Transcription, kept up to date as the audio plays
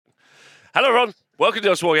Hello, Ron. Welcome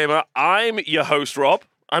to us, Wargamer. I'm your host, Rob.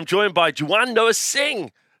 I'm joined by Juan Noah Singh,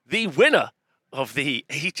 the winner of the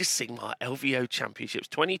Age of Sigmar LVO Championships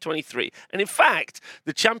 2023. And in fact,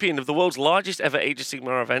 the champion of the world's largest ever Age of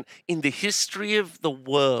Sigmar event in the history of the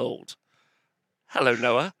world. Hello,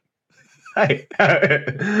 Noah. Hi.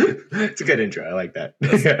 It's a good intro. I like that.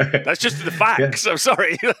 That's just the facts. Yeah. I'm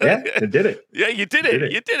sorry. Yeah, I did it. Yeah, you did it.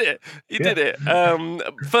 You did it. You did it.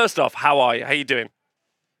 First off, how are you? How you doing?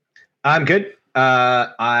 I'm good.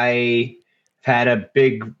 I had a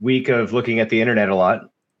big week of looking at the internet a lot.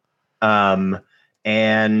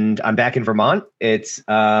 And I'm back in Vermont. It's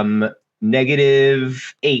 -8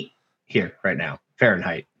 here right now,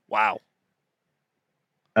 Fahrenheit. Wow.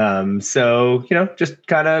 So, just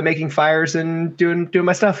kind of making fires and doing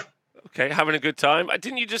my stuff. Okay, having a good time.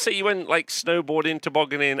 Didn't you just say you went like snowboarding,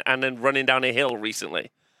 tobogganing, and then running down a hill recently?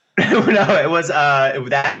 No, it was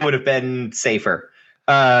that would have been safer.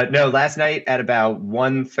 No, last night at about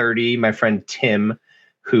 1:30, my friend Tim,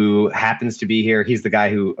 who happens to be here, he's the guy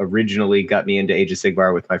who originally got me into Age of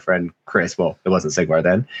Sigmar with my friend Chris. Well, it wasn't Sigmar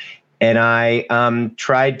then. And I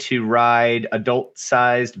tried to ride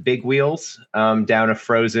adult-sized big wheels down a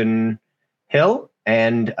frozen hill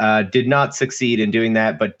and did not succeed in doing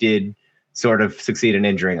that, but did sort of succeed in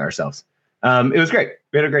injuring ourselves. It was great.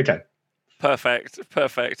 We had a great time. Perfect.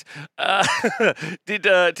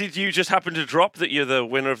 Did you just happen to drop that you're the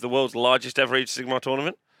winner of the world's largest ever Age of Sigmar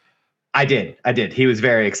tournament? I did. He was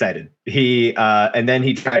very excited. And then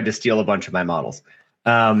he tried to steal a bunch of my models.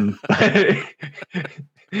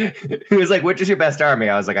 He was like, which is your best army?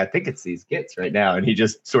 I was like, I think it's these Gits right now. And he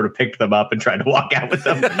just sort of picked them up and tried to walk out with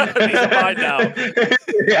them. These are mine now.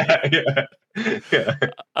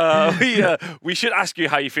 Yeah. We should ask you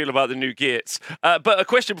how you feel about the new Gits. But a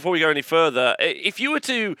question before we go any further. If your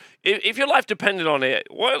life depended on it,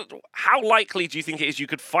 how likely do you think it is you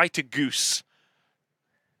could fight a goose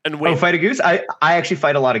and win? Oh, fight a goose? I actually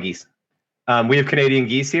fight a lot of geese. We have Canadian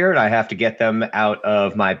geese here, and I have to get them out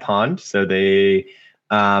of my pond. So the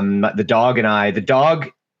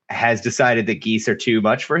dog has decided that geese are too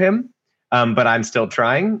much for him, but I'm still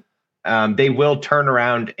trying. They will turn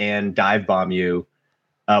around and dive bomb you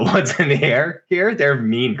once in the air here. They're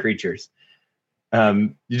mean creatures.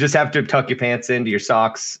 You just have to tuck your pants into your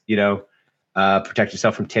socks, protect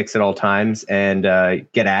yourself from ticks at all times and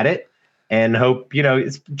get at it and hope,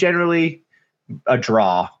 it's generally a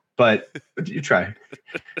draw, but you try.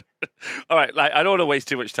 All right, I don't want to waste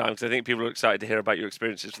too much time because I think people are excited to hear about your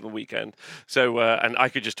experiences for the weekend. So, and I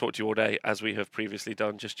could just talk to you all day, as we have previously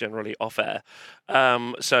done, just generally off air.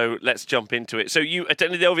 So let's jump into it. So you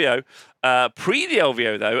attended the LVO, pre the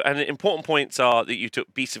LVO though, and the important points are that you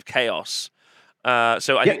took Beasts of Chaos.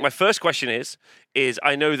 So I think my first question is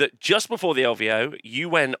I know that just before the LVO, you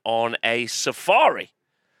went on a safari.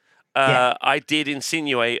 I did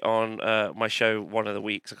insinuate on my show one of the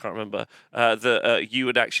weeks, I can't remember, that you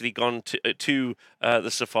had actually gone to the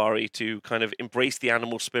safari to kind of embrace the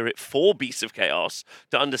animal spirit for Beasts of Chaos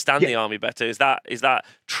to understand the army better. Is that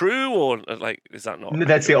true, or is that not?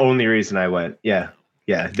 That's the only reason I went. Yeah.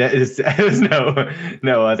 There's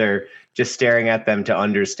no other. Just staring at them to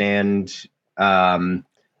understand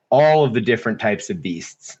all of the different types of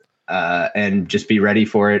beasts and just be ready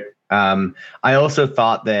for it. I also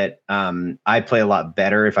thought that I play a lot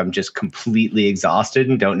better if I'm just completely exhausted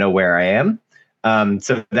and don't know where I am.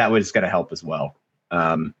 So that was going to help as well.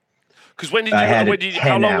 Because when did you?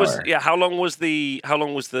 How long was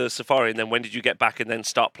the safari, and then when did you get back and then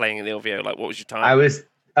start playing in the LVO? Like, what was your time? I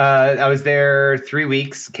was there 3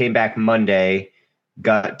 weeks. Came back Monday.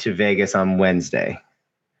 Got to Vegas on Wednesday,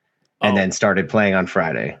 and then started playing on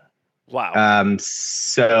Friday. Wow.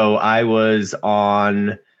 So I was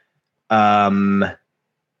on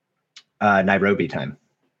Nairobi time.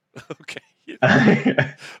 Okay.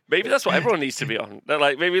 Maybe that's what everyone needs to be on. They're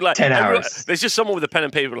like 10 hours. There's just someone with a pen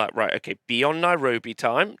and paper like, right, okay, be on Nairobi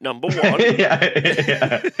time, number one.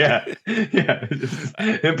 yeah.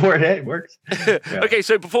 Important. It works. Yeah. Okay,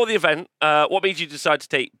 so before the event, what made you decide to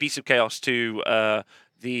take Beasts of Chaos to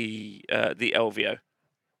the LVO?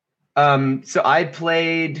 So I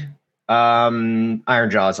played Iron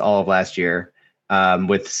Jaws all of last year.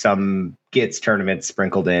 With some Gits tournaments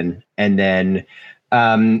sprinkled in. And then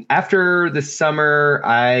after the summer,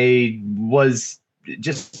 I was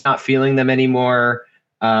just not feeling them anymore.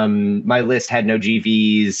 My list had no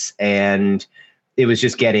GVs, and it was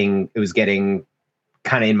getting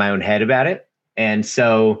kind of in my own head about it. And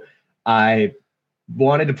so I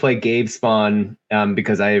wanted to play Gabe Spawn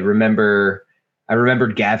because I remembered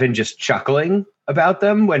Gavin just chuckling about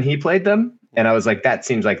them when he played them. And I was like, that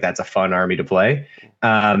seems like that's a fun army to play.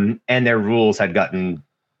 And their rules had gotten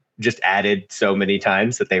just added so many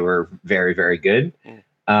times that they were very, very good. Mm.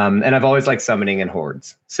 And I've always liked summoning in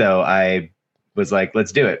hordes. So I was like,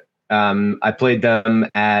 let's do it. I played them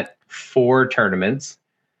at 4 tournaments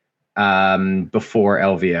before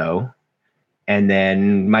LVO. And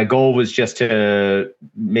then my goal was just to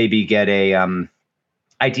maybe get a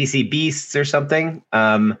ITC Beasts or something,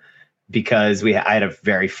 because I had a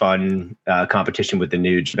very fun competition with the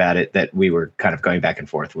Nuge about it that we were kind of going back and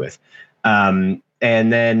forth with. And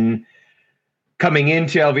then coming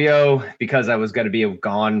into LVO, because I was going to be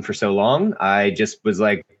gone for so long, I just was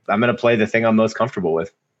like, I'm going to play the thing I'm most comfortable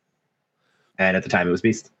with. And at the time, it was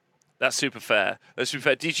Beast. That's super fair. That's super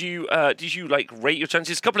fair. Did you like rate your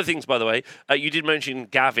chances? A couple of things, by the way. You did mention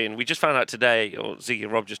Gavin. We just found out today, or Ziggy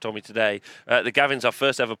and Rob just told me today, that Gavin's our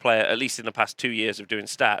first ever player, at least in the past 2 years of doing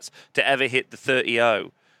stats, to ever hit the 30-0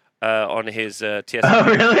 on his TS. Oh,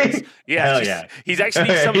 really? Yeah. Hell yeah. He's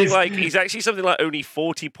actually something like only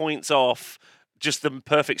 40 points off just the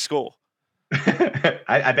perfect score.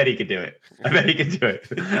 I bet he could do it. I bet he could do it.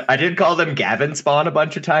 I did call them Gavin spawn a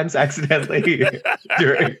bunch of times accidentally.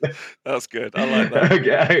 That's good. I like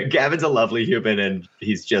that. Gavin's a lovely human, and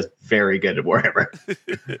he's just very good at Warhammer.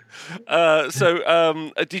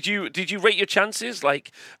 Did you rate your chances? Going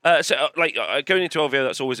into LVO,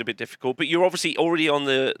 that's always a bit difficult. But you're obviously already on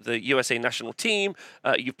the USA national team.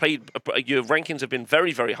 You've played. Your rankings have been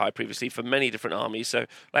very, very high previously for many different armies. So,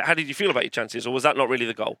 how did you feel about your chances, or was that not really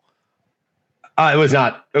the goal? It was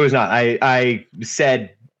not. It was not. I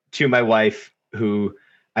said to my wife, who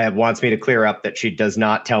wants me to clear up, that she does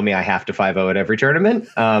not tell me I have to 5-0 at every tournament,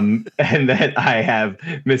 and that I have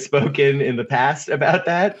misspoken in the past about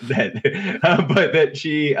that. But that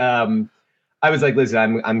she, I was like,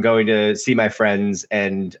 listen, I'm going to see my friends,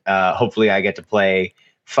 and hopefully I get to play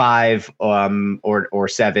 5 or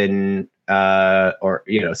 7 or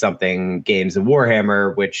something games of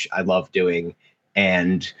Warhammer, which I love doing,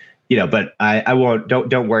 and. But I won't.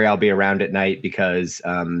 Don't worry. I'll be around at night because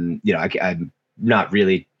I'm not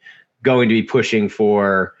really going to be pushing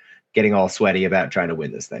for getting all sweaty about trying to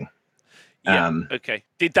win this thing. Yeah. Okay.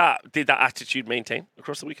 Did that attitude maintain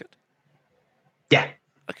across the weekend? Yeah.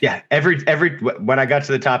 Okay. Yeah. Every when I got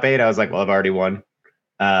to the top 8, I was like, well, I've already won.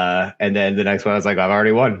 And then the next one, I was like, I've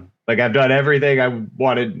already won. Like, I've done everything I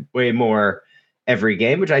wanted, way more every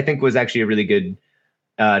game, which I think was actually a really good.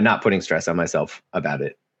 Not putting stress on myself about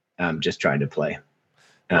it. Just trying to play.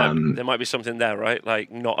 There might be something there, right?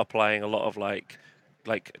 Like not applying a lot of like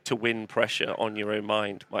to win pressure on your own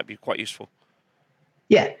mind might be quite useful.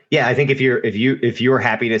 Yeah. I think if your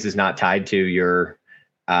happiness is not tied to your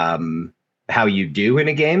how you do in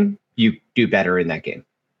a game, you do better in that game.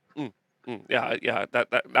 Yeah,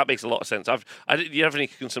 that makes a lot of sense. You definitely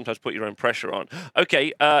can sometimes put your own pressure on.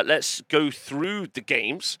 Okay, let's go through the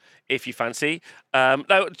games if you fancy.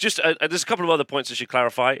 Now, just there's a couple of other points I should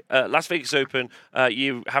clarify. Las Vegas Open,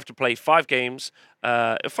 you have to play 5 games,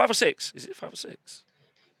 5 or 6. Is it 5 or 6?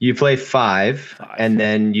 You play 5, and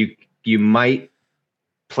then you might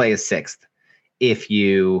play a 6th if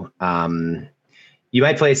you. You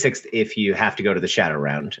might play a 6th if you have to go to the shadow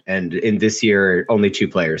round, and in this year only 2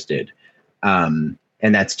 players did. And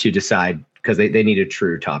that's to decide because they need a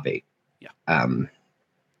true top 8. Yeah.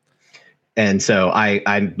 And so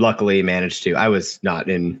I luckily managed to. I was not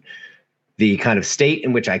in the kind of state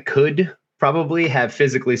in which I could probably have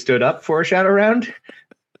physically stood up for a shadow round.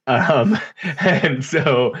 And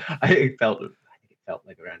so it felt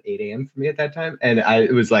like around 8 a.m. for me at that time, and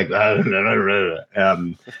it was like,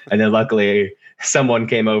 and then luckily someone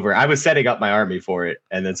came over. I was setting up my army for it,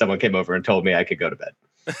 and then someone came over and told me I could go to bed.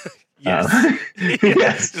 Yes.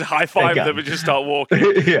 Yes. Just high five them and just start walking.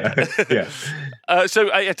 Yeah. So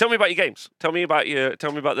tell me about your games. Tell me about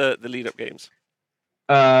the lead up games.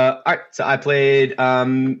 All right. So I played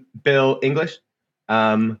Bill English,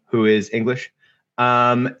 who is English.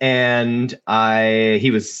 And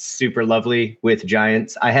he was super lovely with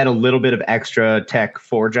giants. I had a little bit of extra tech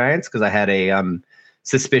for giants because I had a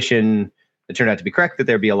suspicion that turned out to be correct that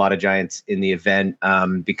there'd be a lot of giants in the event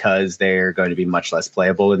because they're going to be much less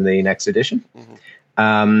playable in the next edition.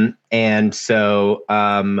 Mm-hmm. And so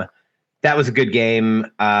that was a good game,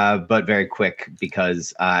 but very quick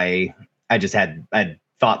because I'd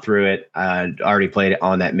thought through it. I'd already played it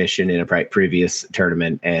on that mission in a previous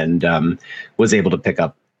tournament and was able to pick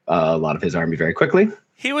up a lot of his army very quickly.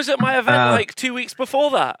 He was at my event like 2 weeks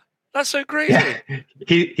before that. That's so crazy. Yeah,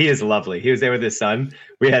 he is lovely. He was there with his son.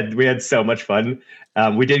 We had so much fun.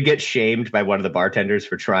 We did get shamed by one of the bartenders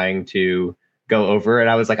for trying to go over, and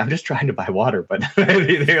I was like, I'm just trying to buy water, but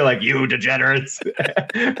they're like, you degenerates.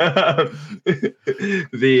 That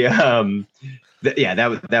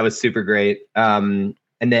was super great.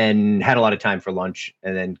 and then had a lot of time for lunch,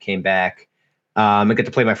 and then came back. I got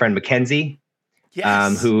to play my friend Mackenzie,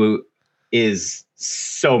 Yes. who is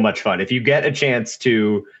so much fun. If you get a chance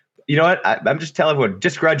to, you know what, I'm just telling everyone,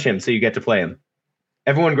 just grudge him so you get to play him.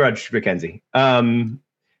 Everyone grudged Mackenzie. So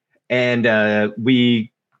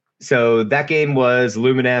that game was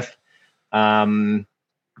Lumineth.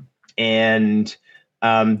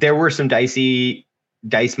 There were some dice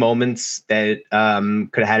moments that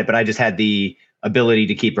could have had it, but I just had the ability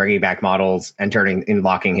to keep bringing back models and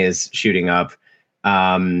locking his shooting up,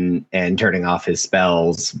 and turning off his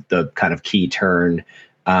spells, the kind of key turn,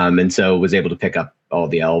 and so was able to pick up all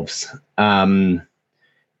the elves, and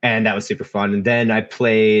that was super fun. And then I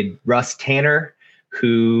played Russ Tanner,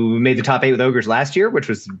 who made the top 8 with ogres last year, which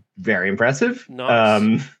was very impressive.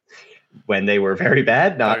 Nice. When they were very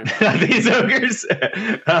bad, not these ogres.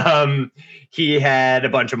 He had a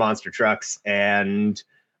bunch of monster trucks, and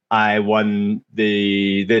I won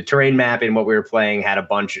the terrain map in what we were playing had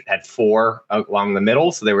 4 along the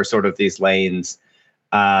middle. So there were sort of these lanes.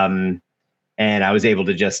 And I was able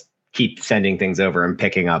to just keep sending things over and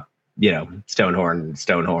picking up, Stonehorn,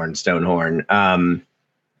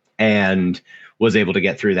 and was able to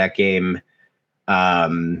get through that game.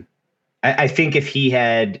 I think if it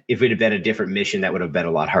had been a different mission, that would have been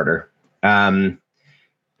a lot harder. But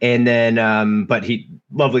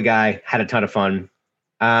lovely guy, had a ton of fun.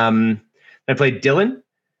 I played Dylan.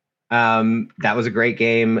 That was a great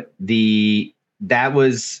game.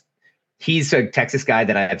 He's a Texas guy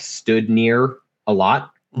that I've stood near a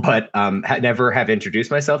lot, but never have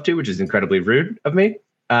introduced myself to, which is incredibly rude of me.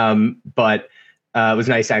 But it was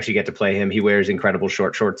nice to actually get to play him. He wears incredible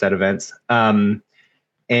shorts at events.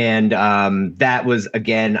 That was,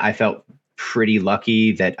 again, I felt pretty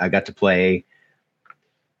lucky that I got to play.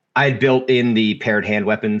 I had built in the paired hand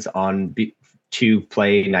weapons to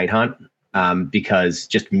play Night Hunt, because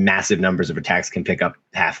just massive numbers of attacks can pick up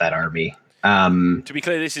half that army. To be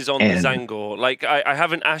clear, this is on the Zangor. Like, I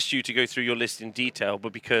haven't asked you to go through your list in detail,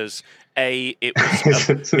 but because it's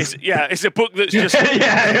a book that's just I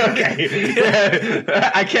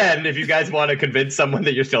can, if you guys want to convince someone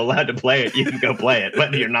that you're still allowed to play it, you can go play it,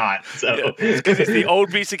 but you're not. So because it's the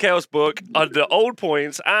old Beast of Chaos book under old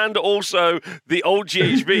points and also the old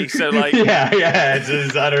GHB. So like, it's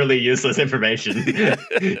just utterly useless information.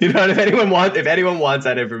 If anyone wants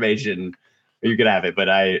that information, you could have it, but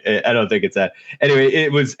I don't think it's that. Anyway,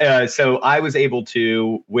 it was so I was able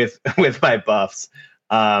to with my buffs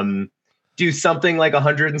do something like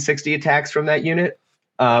 160 attacks from that unit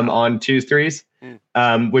on 2s, 3s,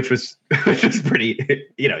 which was pretty.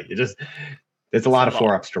 There's a lot of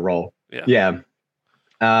 4-ups to roll. Yeah.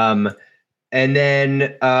 And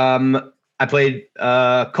then I played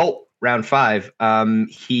Colt round 5.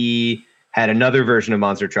 He had another version of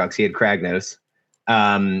monster trucks. He had Kragnos.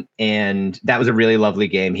 And that was a really lovely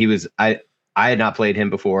game. I had not played him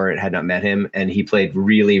before, had not met him, and he played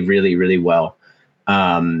really, really, really well.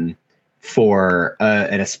 For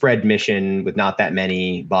a spread mission with not that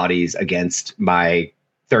many bodies against my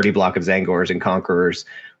 30 block of Zangors and Conquerors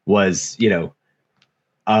was, it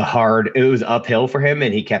was uphill for him,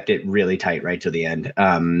 and he kept it really tight right to the end.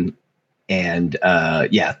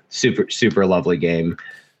 Super, super lovely game.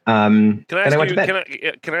 Can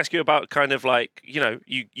I ask you about kind of like, you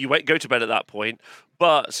go to bed at that point,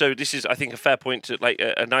 but so this is, I think, a fair point to like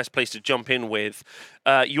a nice place to jump in with.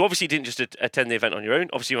 You obviously didn't just attend the event on your own.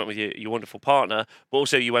 Obviously, you went with your wonderful partner, but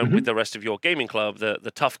also you went with the rest of your gaming club,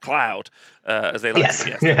 the Tough Cloud, as they like. Yes.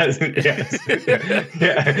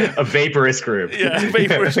 A vaporous group. Yeah,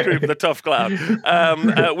 vaporous group, the Tough Cloud.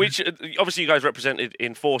 Which obviously you guys represented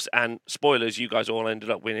in Force, and spoilers, you guys all ended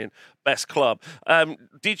up winning best club.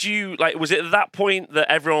 Did you was it at that point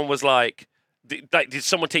that everyone was like, did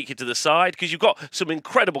someone take you to the side? Because you've got some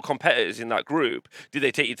incredible competitors in that group. Did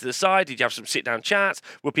they take you to the side? Did you have some sit-down chats?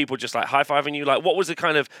 Were people just like high-fiving you? Like, what was the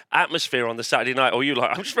kind of atmosphere on the Saturday night? Or were you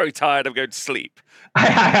like, I'm just very tired, I'm going to sleep?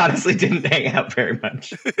 I honestly didn't hang out very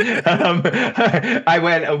much. I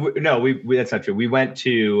went, that's not true. We went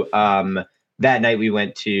to, that night we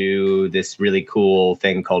went to this really cool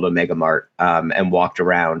thing called Omega Mart, and walked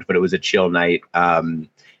around, but it was a chill night.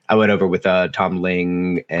 I went over with Tom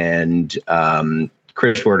Ling and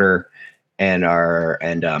Chris Werder and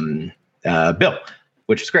Bill,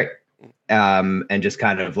 which is great. And just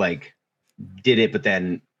kind of like did it, but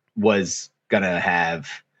then was gonna have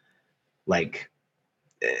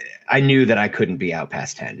I knew that I couldn't be out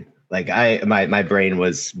past 10. Like my brain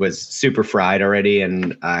was super fried already,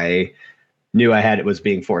 and I knew I was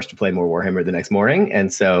being forced to play more Warhammer the next morning,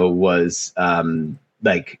 and so was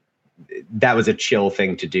that was a chill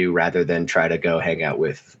thing to do rather than try to go hang out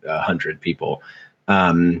with 100 people.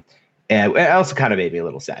 And it also kind of made me a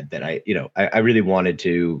little sad that I really wanted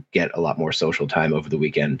to get a lot more social time over the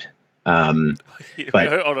weekend. But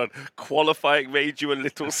Hold on. Qualifying made you a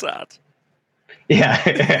little sad. yeah,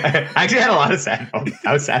 I actually had a lot of sad moments.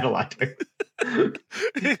 I was sad a lot too.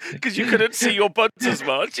 Because you couldn't see your buds as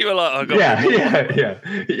much. You were like, I got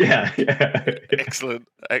yeah.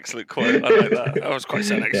 Excellent quote. I like that. I was quite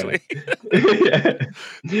sad, actually.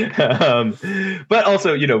 But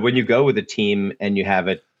also, when you go with a team and you have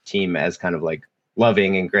a team as kind of like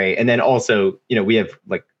loving and great, and then also, we have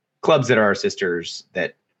like clubs that are our sisters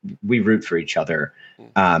that we root for each other.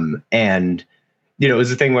 And it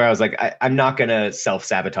was a thing where I was like, I'm not going to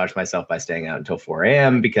self-sabotage myself by staying out until 4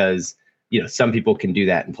 a.m. because, some people can do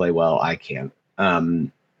that and play well. I can't.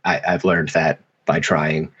 I've learned that by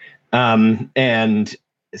trying. And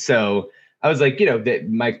so I was like,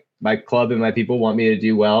 that my club and my people want me to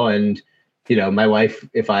do well. And, my wife,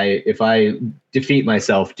 if I defeat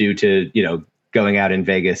myself due to, going out in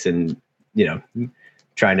Vegas and,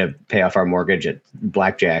 trying to pay off our mortgage at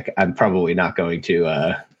blackjack, I'm probably not going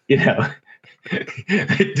to, do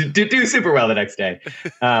super well the next day.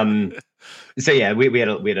 So yeah, we had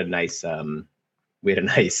a nice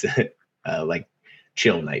like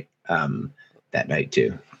chill night that night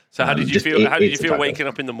too. So how did you feel? How did you feel waking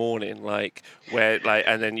up in the morning,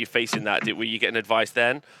 and then you facing that? Were you getting advice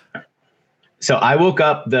then? So I woke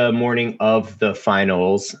up the morning of the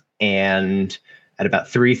finals and at about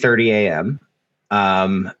 3:30 a.m.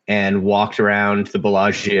 And walked around the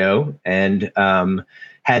Bellagio and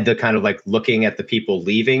had the kind of like looking at the people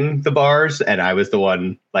leaving the bars, and I was the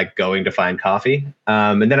one like going to find coffee.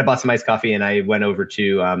 And then I bought some iced coffee and I went over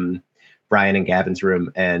to Brian and Gavin's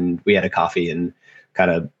room and we had a coffee and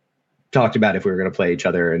kind of talked about if we were going to play each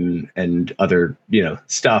other and other,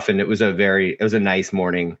 stuff. And it was a nice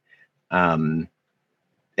morning. And,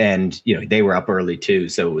 they were up early too.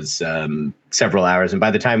 So it was several hours. And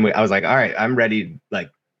by the time I was like, all right, I'm ready.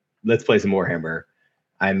 Like, let's play some Warhammer.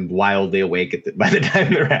 I'm wildly awake by the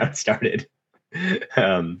time the round started,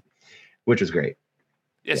 which was great.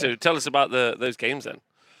 Yeah. So tell us about those games then.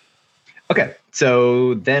 Okay.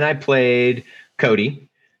 So then I played Cody,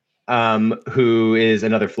 who is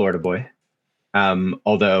another Florida boy.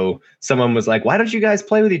 Although someone was like, why don't you guys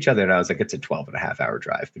play with each other? And I was like, it's a 12.5-hour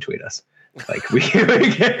drive between us. Like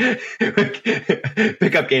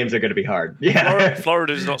pickup games are going to be hard. Yeah.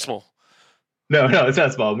 Florida is not small. No, it's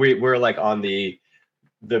not small. We're like on the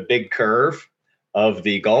big curve of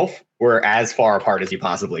the Gulf. We're as far apart as you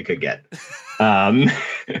possibly could get.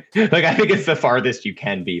 Like I think it's the farthest you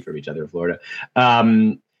can be from each other in Florida.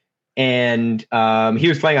 And he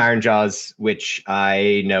was playing Iron Jaws, which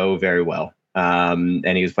I know very well. And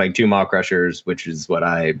he was playing 2 Maw Crushers, which is what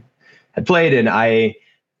I had played, and I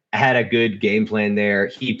had a good game plan there.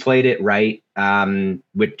 He played it right,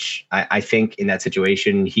 which I think in that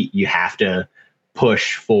situation you have to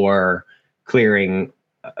push for clearing,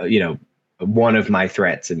 one of my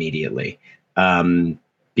threats immediately,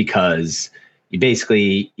 because you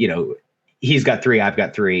basically, he's got 3, I've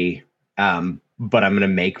got 3, but I'm going to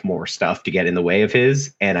make more stuff to get in the way of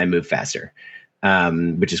his, and I move faster,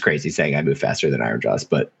 which is crazy saying I move faster than Iron Jaws,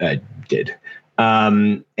 but I did.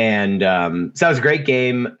 So that was a great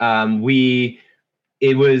game.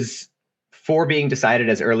 It was, for being decided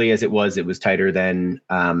as early as it was tighter than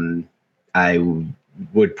I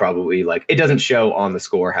would probably like. It doesn't show on the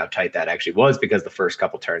score how tight that actually was because the first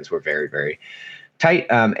couple turns were very, very tight.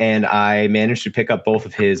 And I managed to pick up both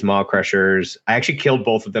of his Maw Crushers. I actually killed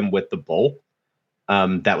both of them with the bowl.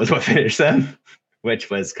 That was what finished them, which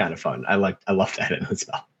was kind of fun. I loved that in as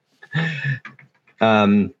well.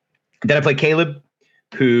 Then I played Caleb,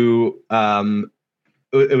 who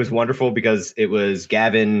it was wonderful because it was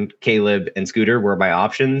Gavin, Caleb, and Scooter were my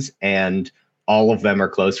options, and all of them are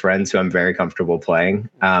close friends who I'm very comfortable playing.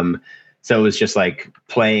 So it was just like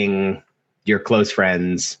playing your close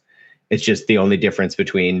friends. It's just the only difference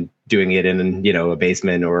between doing it in, a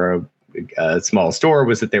basement or a small store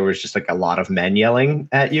was that there was just like a lot of men yelling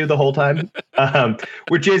at you the whole time,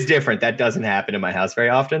 which is different. That doesn't happen in my house very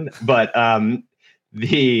often, but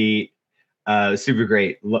the super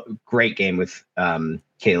great game with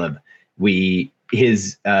Caleb.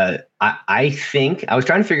 I think I was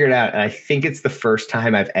trying to figure it out, and I think it's the first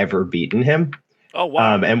time I've ever beaten him. Oh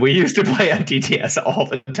wow! And we used to play on TTS all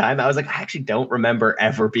the time. I was like, I actually don't remember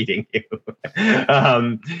ever beating you.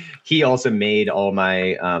 He also made all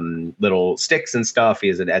my little sticks and stuff. He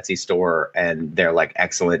has an Etsy store, and they're like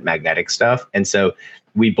excellent magnetic stuff. And so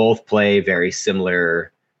we both play very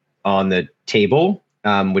similar on the table,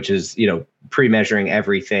 which is pre-measuring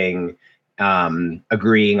everything,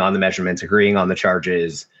 agreeing on the measurements, agreeing on the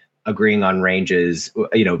charges, agreeing on ranges,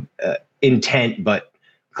 intent, but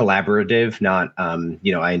collaborative, not,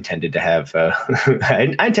 I intended to have,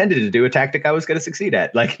 I intended to do a tactic I was going to succeed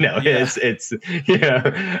at. Like, no, Yeah. it's,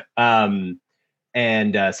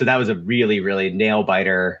 so that was a really, really nail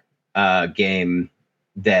biter, game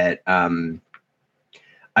that,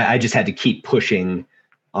 I just had to keep pushing,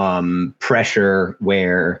 pressure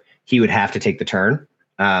where he would have to take the turn,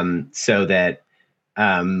 so that,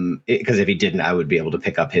 because if he didn't, I would be able to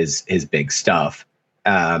pick up his big stuff.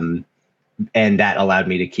 And that allowed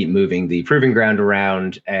me to keep moving the proving ground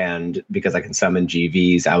around. And because I can summon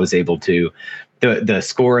GVs, I was able to, the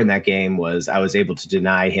score in that game was I was able to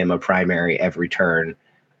deny him a primary every turn,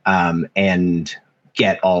 and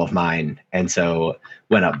get all of mine. And so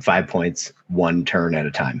went up 5 points, one turn at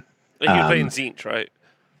a time. He was playing Tzeentch, right?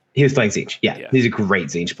 He was playing Tzeentch. Yeah. He's a great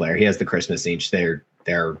Tzeentch player. He has the Christmas Tzeentch.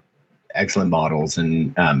 They're excellent models,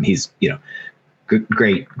 and he's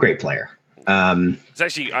great player. It's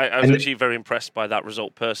actually I was actually very impressed by that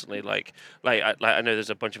result personally. Like I know there's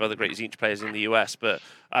a bunch of other great Tzeentch players in the US, but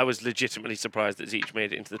I was legitimately surprised that Tzeentch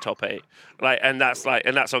made it into the top 8. And that's on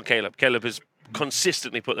Caleb. Caleb has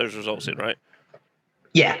consistently put those results in, right?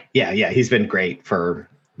 Yeah. He's been great for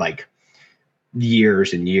like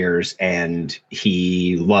years and years, and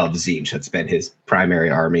he loves Tzeentch. That's been his primary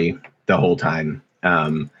army the whole time.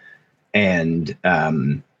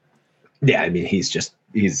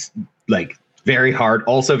 He's like very hard,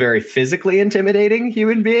 also very physically intimidating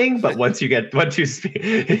human being. But once you've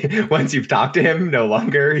talked to him, no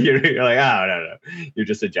longer you're like, oh no, you're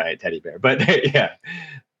just a giant teddy bear. But yeah.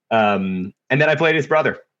 And then I played his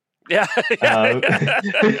brother. Yeah.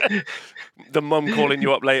 The mum calling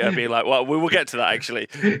you up later, being like, "Well, we will get to that actually."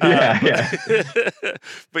 Yeah.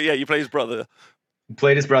 But yeah, you play his brother.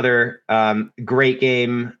 Played his brother. Great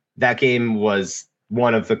game. That game was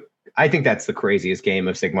one of the. I think that's the craziest game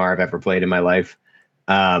of Sigmar I've ever played in my life.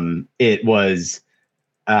 It was,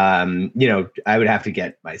 I would have to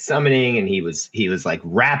get my summoning, and he was like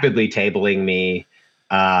rapidly tabling me,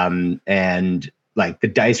 and like the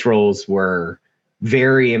dice rolls were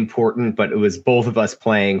very important, but it was both of us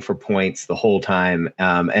playing for points the whole time.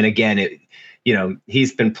 And again,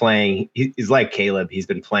 he's been playing. He's like Caleb. He's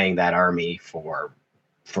been playing that army for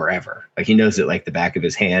forever. Like he knows it like the back of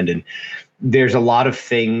his hand. And there's a lot of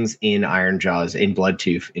things in Ironjaws, in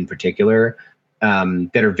Bloodtooth in particular,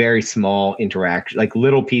 that are very small interaction, like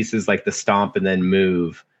little pieces like the stomp and then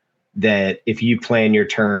move, that if you plan your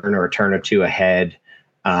turn or a turn or two ahead,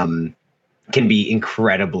 can be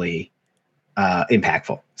incredibly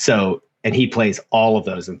impactful. So, and he plays all of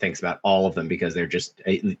those and thinks about all of them because they're just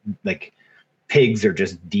like pigs are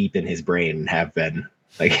just deep in his brain and have been.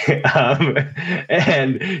 Like,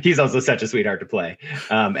 and he's also such a sweetheart to play,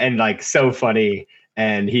 and like so funny.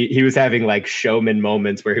 And he was having like showman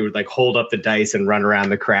moments where he would like hold up the dice and run around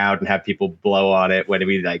the crowd and have people blow on it when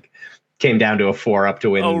we like came down to a 4-up to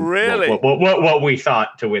win. Oh, really? What we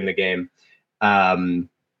thought to win the game. And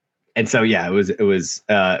so yeah, it was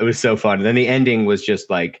so fun. And then the ending was just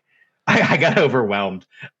like I got overwhelmed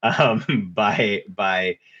by.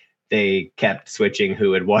 They kept switching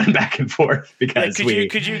who had won back and forth because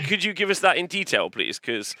could you give us that in detail, please?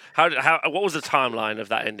 Because what was the timeline of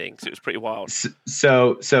that ending? Because it was pretty wild.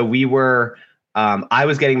 So we were, I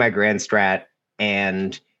was getting my grand strat,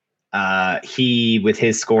 and he with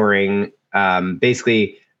his scoring,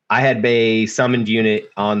 basically I had a summoned unit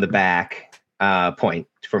on the back point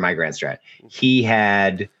for my grand strat. He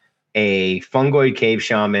had a fungoid cave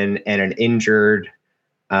shaman and an injured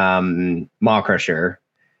Maw Crusher.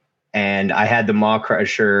 And I had the Maw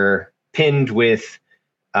Crusher pinned with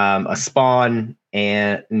a spawn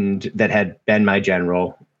and that had been my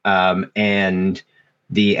general, and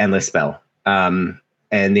the endless spell. And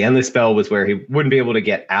the endless spell was where he wouldn't be able to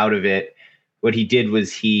get out of it. What he did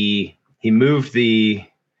was he moved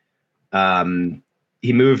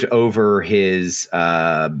over his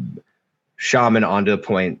shaman onto the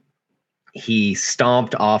point. He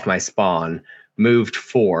stomped off my spawn, moved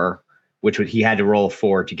 4. He had to roll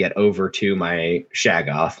 4 to get over to my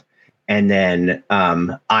Shaggoth. And then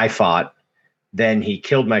I fought. Then he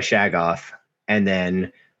killed my Shaggoth. And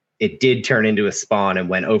then it did turn into a spawn and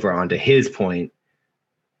went over onto his point,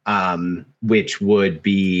 which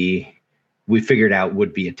we figured out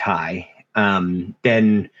would be a tie.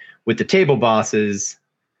 Then with the table bosses,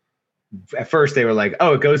 at first they were like,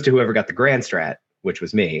 oh, it goes to whoever got the grand strat, which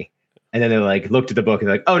was me. And then they like looked at the book and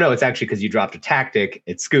they're like, oh, no, it's actually because you dropped a tactic.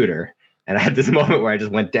 It's Scooter. And I had this moment where I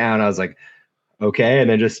just went down. I was like, okay. And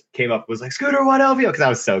then just came up, was like, Scooter, what LVO? Because I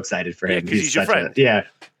was so excited for him. Yeah, because he's your friend. Yeah.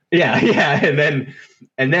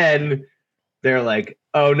 And then they're like,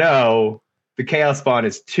 oh no, the chaos spawn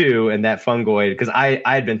is 2, and that fungoid, because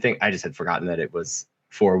I just had forgotten that it was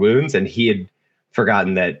 4 wounds, and he had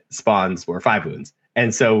forgotten that spawns were 5 wounds.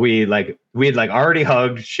 And so we had already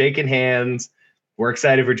hugged, shaken hands, we're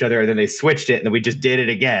excited for each other, and then they switched it, and then we just did it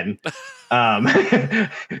again.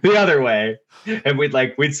 The other way. And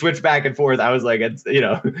we'd switch back and forth. I was like, it's,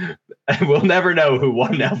 we'll never know who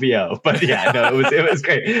won LVO, but yeah, no, it was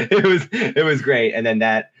great. It was great. And then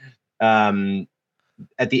that,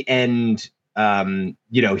 at the end, he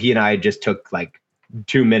and I just took like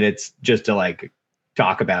 2 minutes just to like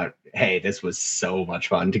talk about, hey, this was so much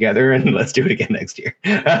fun together, and let's do it again next year.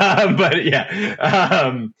 But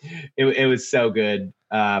yeah, it was so good.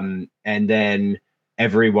 And then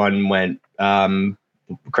everyone went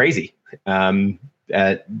crazy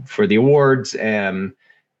for the awards.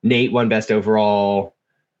 Nate won best overall,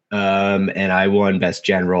 and I won best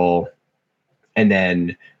general. And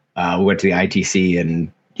then we went to the ITC,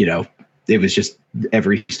 and it was just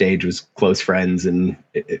every stage was close friends, and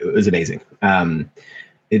it was amazing.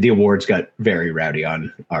 The awards got very rowdy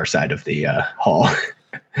on our side of the hall.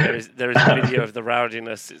 There is a video of the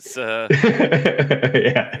rowdiness. It's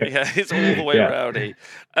it's all the way rowdy.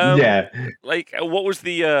 What was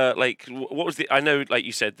the I know, like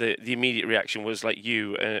you said, the immediate reaction was like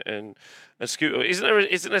you and Scooter.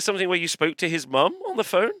 Isn't there something where you spoke to his mum on the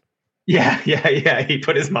phone? Yeah. He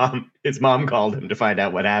put his mom called him to find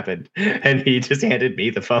out what happened, and he just handed me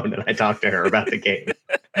the phone, and I talked to her about the game.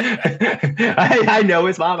 I know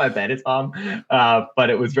his mom. I bet his mom, but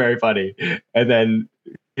it was very funny. And then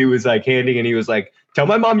he was like handing, and he was like, "Tell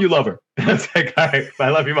my mom you love her." I was like, "All right, I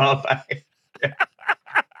love you, mom." Bye.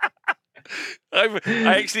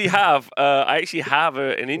 I actually have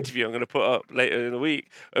an interview I'm going to put up later in the week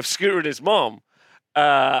of Scooter and his mom.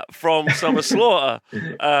 From Summer Slaughter,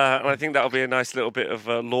 and I think that'll be a nice little bit of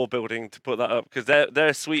lore building to put that up, because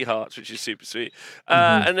they're sweethearts, which is super sweet.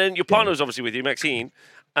 And then your partner was obviously with you, Maxine.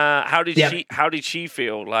 How did she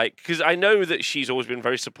feel? Like, because I know that she's always been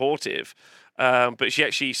very supportive, but she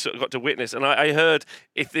actually sort of got to witness. And I heard,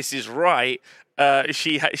 if this is right,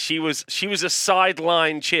 she was a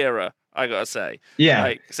sideline cheerer, I gotta say.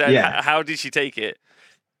 Yeah. How did she take it?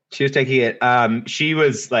 She was taking it. She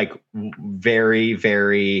was like very,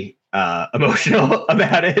 very emotional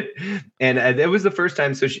about it, and it was the first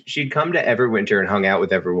time. So she'd come to Everwinter and hung out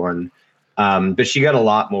with everyone, but she got a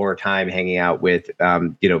lot more time hanging out with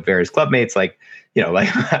various clubmates. Like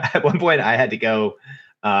at one point, I had to go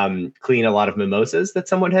clean a lot of mimosas that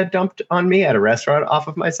someone had dumped on me at a restaurant off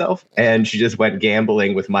of myself, and she just went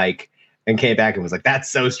gambling with Mike and came back and was like, "That's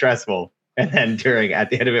so stressful." And then at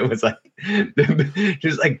the end of it was like,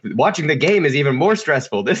 she's like, watching the game is even more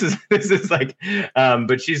stressful. This is like,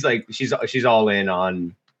 but she's all in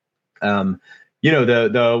on, the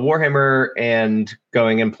Warhammer and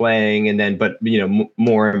going and playing. And then, but,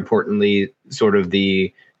 more importantly, sort of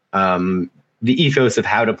the ethos of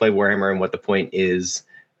how to play Warhammer and what the point is,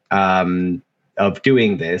 of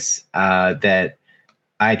doing this, that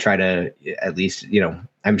I try to, at least,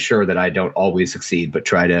 I'm sure that I don't always succeed, but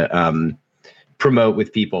try to promote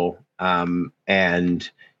with people, and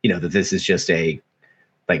that this is just this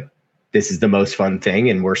is the most fun thing,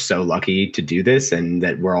 and we're so lucky to do this, and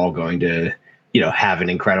that we're all going to have an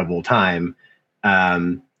incredible time,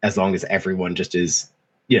 as long as everyone just is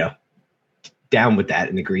down with that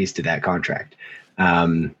and agrees to that contract.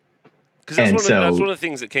 Because that's one of the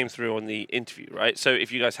things that came through on the interview, right? So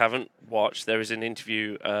if you guys haven't watched, there is an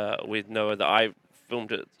interview with Noah that I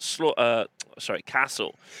filmed at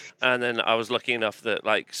Castle, and then I was lucky enough that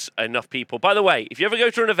enough people. By the way, if you ever go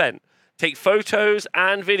to an event, take photos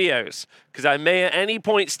and videos, because I may at any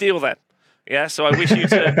point steal them. Yeah, so I wish you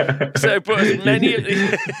to put as many.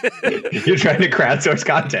 You're trying to crowdsource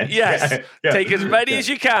content. Yes, take as many as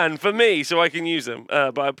you can for me, so I can use them.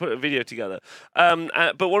 But I put a video together.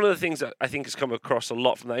 But one of the things that I think has come across a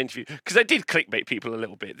lot from that interview, because I did clickbait people a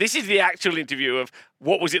little bit. This is the actual interview of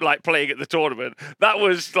what was it like playing at the tournament. That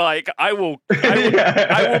was like, I will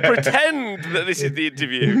pretend that this is the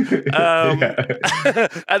interview,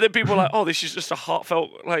 and then people are like, oh, this is just a heartfelt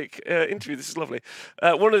interview. This is lovely.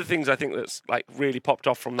 One of the things I think that's really popped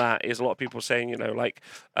off from that is a lot of people saying,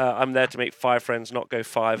 I'm there to make 5 friends, not go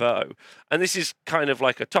 5-0. And this is kind of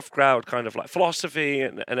like a tough crowd, kind of like philosophy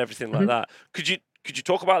and everything like that. Could you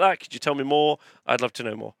talk about that? Could you tell me more? I'd love to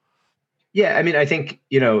know more. Yeah, I mean, I think,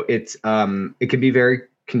 it's it can be very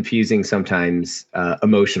confusing sometimes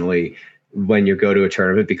emotionally when you go to a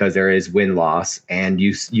tournament, because there is win-loss, and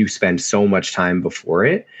you spend so much time before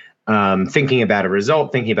it thinking about a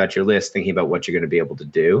result, thinking about your list, thinking about what you're going to be able to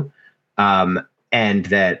do. And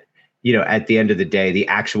that, at the end of the day, the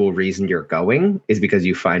actual reason you're going is because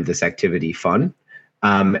you find this activity fun.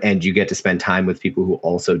 And you get to spend time with people who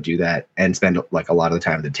also do that and spend like a lot of the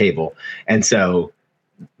time at the table. And so,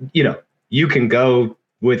 you can go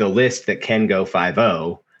with a list that can go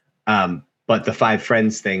 5-0, but the 5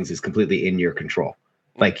 friends things is completely in your control.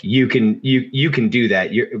 Like you can do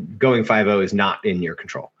that. You're going 5-0 is not in your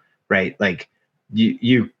control, right? Like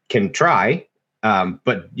you can try,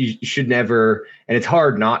 but you should never. And it's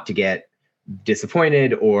hard not to get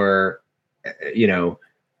disappointed or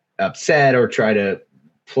upset or try to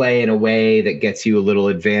play in a way that gets you a little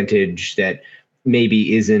advantage that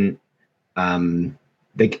maybe isn't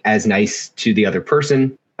like as nice to the other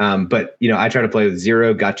person. But I try to play with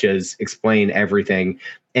zero gotchas, explain everything,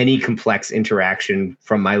 any complex interaction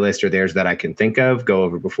from my list or theirs that I can think of, go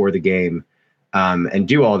over before the game, and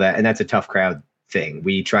do all that. And that's a tough crowd thing.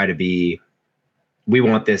 We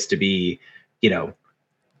want this to be,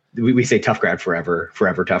 we say tough crowd forever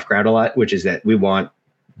tough crowd a lot, which is that we want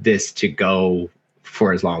this to go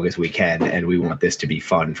for as long as we can, and we want this to be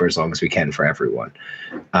fun for as long as we can for everyone.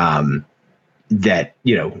 That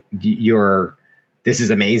this is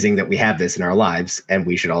amazing that we have this in our lives, and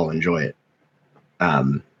we should all enjoy it.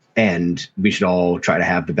 And we should all try to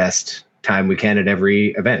have the best time we can at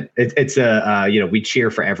every event. We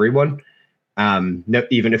cheer for everyone,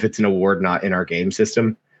 even if it's an award not in our game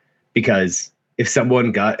system, because if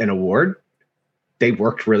someone got an award, they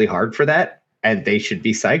worked really hard for that, and they should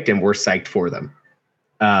be psyched, and we're psyched for them.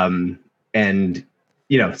 So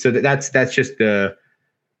that's just the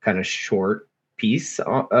kind of short piece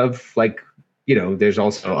of like, there's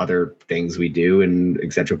also other things we do and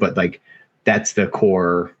etc. But like, that's the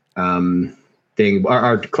core thing.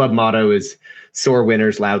 Our club motto is sore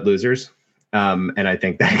winners, loud losers. And I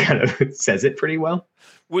think that kind of says it pretty well.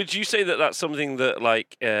 Would you say that that's something that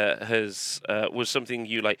like was something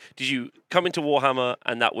you like? Did you come into Warhammer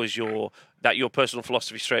and that was your personal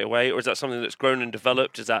philosophy straight away, or is that something that's grown and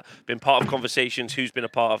developed? Has that been part of conversations? Who's been a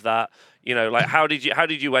part of that? Like how did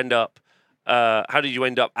you end up at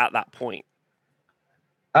that point?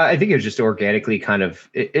 I think it was just organically kind of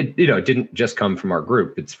it didn't just come from our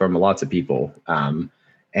group. It's from lots of people. And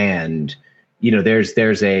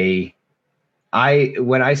when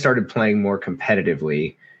I started playing more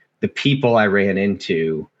competitively, the people I ran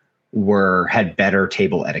into had better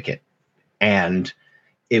table etiquette. And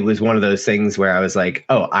it was one of those things where I was like,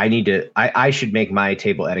 oh, I should make my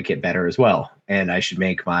table etiquette better as well. And I should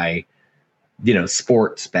make my,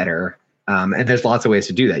 sports better. And there's lots of ways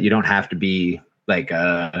to do that. You don't have to be like,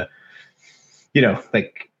 like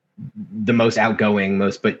the most outgoing,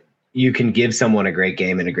 but you can give someone a great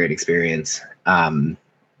game and a great experience, in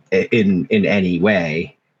any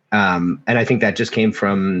way. And I think that just came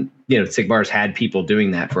from, Sigmar's had people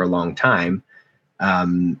doing that for a long time.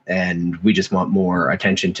 And we just want more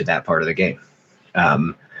attention to that part of the game,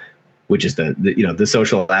 which is the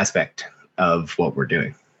social aspect of what we're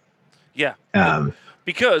doing. Yeah.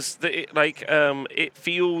 Because it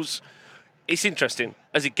feels, it's interesting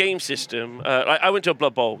as a game system. I went to a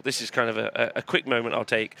Blood Bowl. This is kind of a quick moment I'll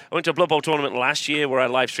take. I went to a Blood Bowl tournament last year where I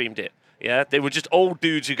live streamed it. Yeah, they were just old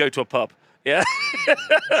dudes who go to a pub. Yeah,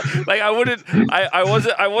 like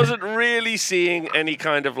I wasn't really seeing any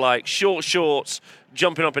kind of like short shorts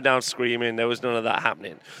jumping up and down screaming. There was none of that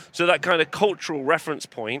happening. So that kind of cultural reference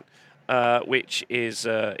point, which is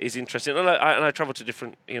interesting. And I travel to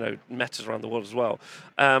different metas around the world as well.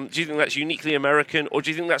 Do you think that's uniquely American, or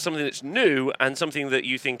do you think that's something that's new and something that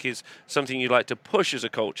you think is something you'd like to push as a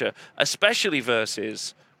culture, especially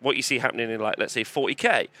versus what you see happening in, like, let's say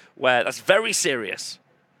 40K, where that's very serious,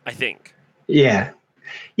 I think. Yeah.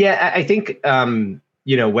 I think,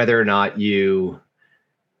 whether or not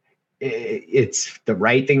it's the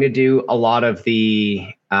right thing to do, a lot of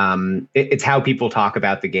the, it's how people talk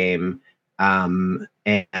about the game. And,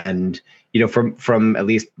 from at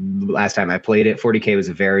least last time I played it, 40K was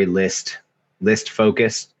a very list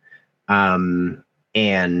focused,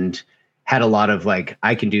 and had a lot of like,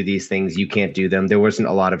 I can do these things, you can't do them. There wasn't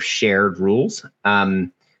a lot of shared rules.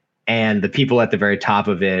 And the people at the very top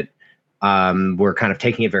of it were kind of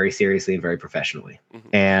taking it very seriously and very professionally. Mm-hmm.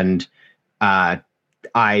 And I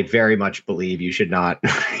very much believe you should not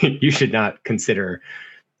consider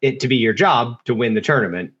it to be your job to win the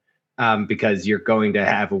tournament, because you're going to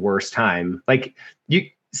have a worse time. Like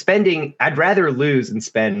I'd rather lose and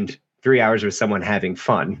spend 3 hours with someone having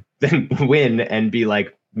fun than win and be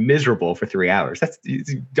like miserable for 3 hours. You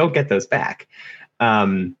don't get those back.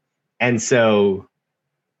 And so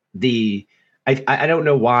I don't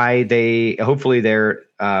know why hopefully they're,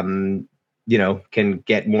 can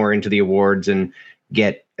get more into the awards and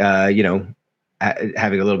get,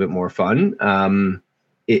 having a little bit more fun.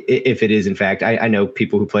 If it is, in fact, I know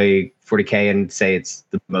people who play 40K and say it's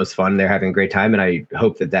the most fun. They're having a great time. And I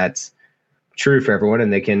hope that that's true for everyone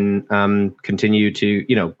and they can continue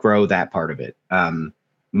to, grow that part of it.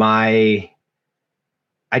 If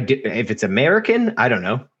it's American, I don't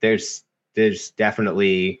know. There's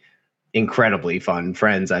definitely incredibly fun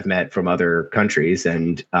friends I've met from other countries.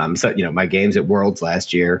 And so, my games at Worlds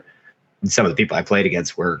last year, some of the people I played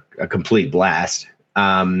against were a complete blast.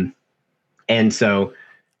 And so,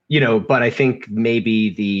 but I think maybe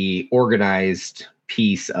the organized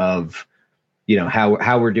piece of,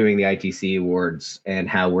 how we're doing the ITC awards and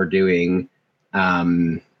how we're doing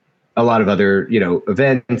a lot of other,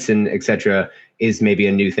 events and et cetera is maybe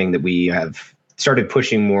a new thing that we have started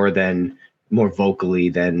pushing more vocally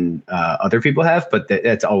than other people have, but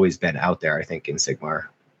that's always been out there, I think, in Sigmar.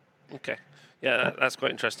 Okay. Yeah, that's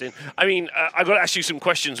quite interesting. I mean, I've got to ask you some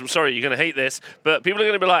questions. I'm sorry, you're going to hate this, but people are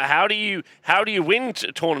going to be like, how do you win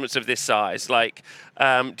tournaments of this size? Like,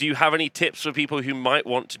 do you have any tips for people who might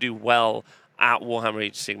want to do well at Warhammer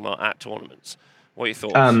Age of Sigmar at tournaments? What are your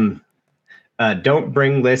thoughts? Don't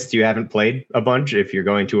bring lists you haven't played a bunch if you're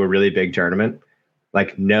going to a really big tournament.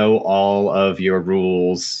 Like, know all of your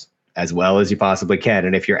rules as well as you possibly can.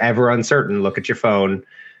 And if you're ever uncertain, look at your phone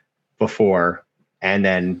before, and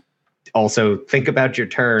then also think about your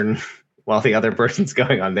turn while the other person's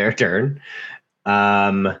going on their turn.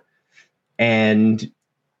 And,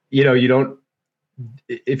 you don't,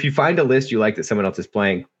 if you find a list you like that someone else is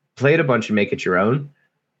playing, play it a bunch and make it your own.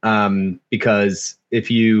 Because if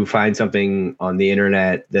you find something on the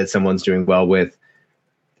internet that someone's doing well with,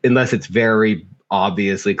 unless it's very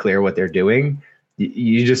obviously clear what they're doing,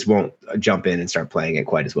 you just won't jump in and start playing it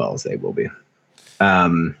quite as well as they will be.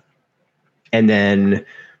 And then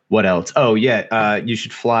what else? Oh yeah. You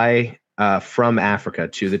should fly from Africa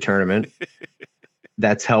to the tournament.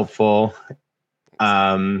 That's helpful.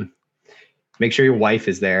 Make sure your wife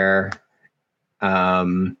is there.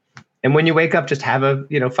 And when you wake up, just have a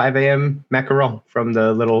 5 a.m. macaron from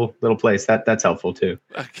the little place. That's helpful too.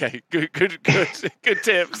 Okay, good tips. Good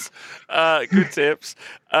tips.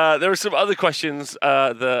 There are some other questions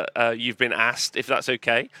that you've been asked, if that's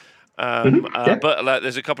okay. Yeah. But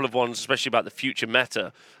there's a couple of ones, especially about the future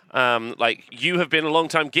meta. Like, you have been a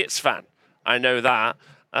long-time Gits fan. I know that.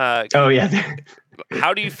 Oh yeah.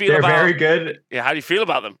 How do you feel They're about? Very good. Yeah. How do you feel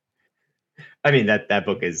about them? I mean, that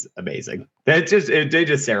book is amazing. They just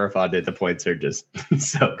Seraphon it. The points are just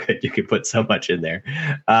so good. You can put so much in there.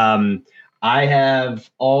 I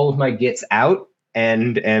have all of my Gits out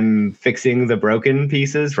and am fixing the broken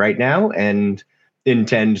pieces right now, and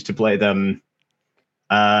intend to play them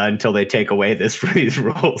until they take away these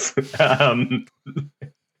rules. And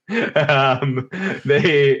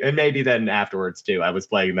maybe then afterwards too. I was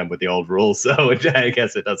playing them with the old rules, so I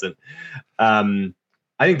guess it doesn't. I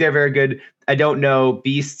think they're very good. I don't know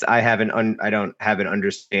Beasts. I don't have an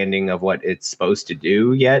understanding of what it's supposed to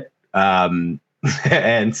do yet. And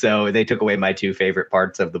so they took away my two favorite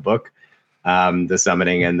parts of the book, the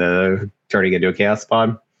summoning and the turning into a chaos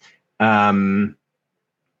spawn.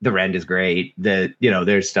 The Rend is great.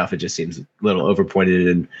 There's stuff, it just seems a little overpointed,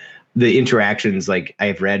 and the interactions, like,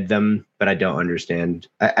 I've read them, but I don't understand.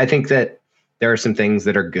 I think that there are some things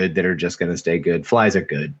that are good that are just going to stay good. Flies are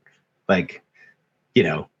good. Like,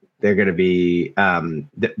 they're going to be,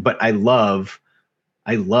 but I love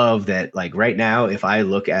that, like, right now, if I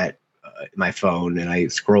look at my phone and I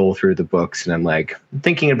scroll through the books and I'm like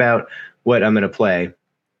thinking about what I'm going to play,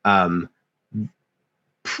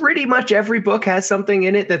 pretty much every book has something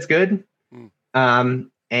in it that's good.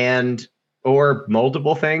 And or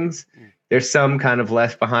multiple things. There's some kind of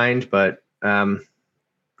left behind, but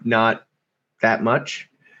not that much.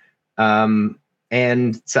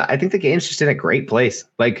 And so I think the game's just in a great place.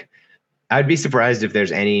 Like, I'd be surprised if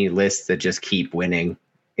there's any lists that just keep winning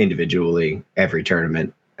individually every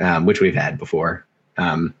tournament, which we've had before.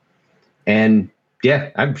 And yeah,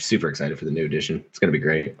 I'm super excited for the new edition. It's going to be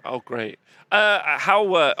great. Oh, great.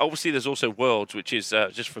 Obviously there's also Worlds, which is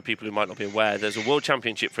just for people who might not be aware, there's a World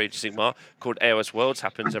Championship for Age of Sigmar called AOS Worlds,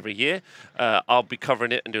 happens every year. I'll be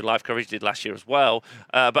covering it and do live coverage, did last year as well.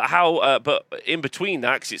 But in between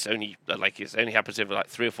that, because it only happens every like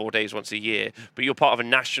 3 or 4 days once a year, but you're part of a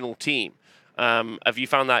national team. Have you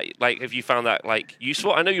found that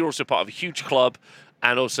useful? I know you're also part of a huge club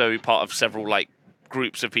and also part of several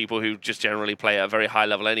groups of people who just generally play at a very high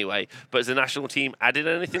level anyway. But has the national team added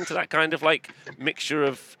anything to that kind of mixture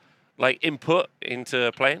of input into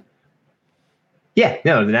playing? Yeah,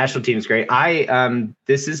 no, the national team is great.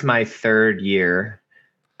 This is my 3rd year.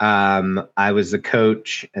 I was the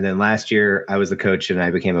coach, and then last year I was the coach and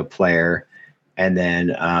I became a player. And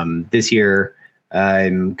then this year,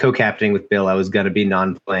 I'm co-captaining with Bill. I was going to be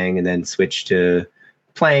non-playing and then switch to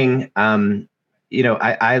playing.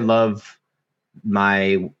 I love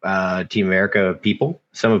my Team America people.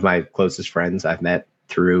 Some of my closest friends I've met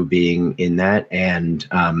through being in that, and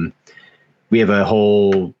we have a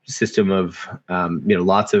whole system of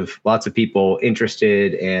lots of people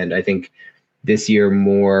interested. And I think this year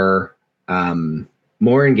more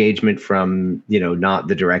engagement from not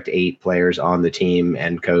the direct 8 players on the team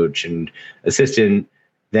and coach and assistant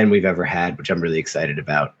than we've ever had, which I'm really excited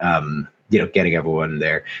about. Getting everyone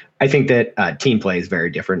there. I think that team play is very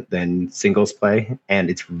different than singles play, and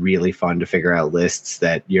it's really fun to figure out lists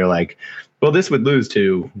that you're like, well, this would lose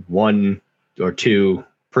to 1 or 2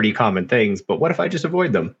 pretty common things, but what if I just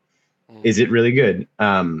avoid them? Is it really good?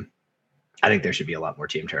 I think there should be a lot more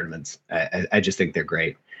team tournaments. I just think they're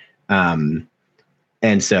great. And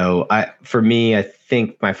so for me, I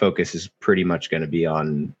think my focus is pretty much going to be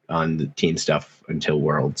on the team stuff until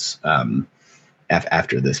Worlds.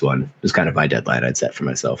 After this one is kind of my deadline I'd set for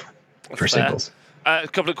myself for singles. A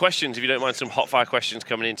couple of questions, if you don't mind, some hot fire questions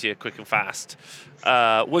coming into you quick and fast.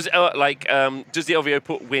 Does the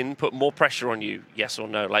LVO put more pressure on you? Yes or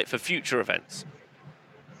no? Like for future events?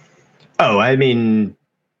 Oh, I mean,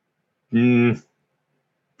 I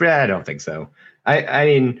don't think so. I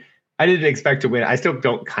mean, I didn't expect to win. I still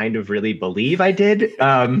don't kind of really believe I did.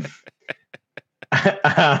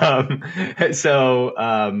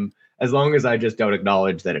 As long as I just don't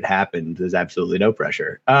acknowledge that it happened, there's absolutely no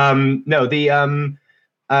pressure. No,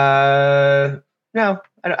 I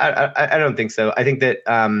don't think so. I think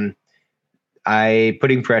that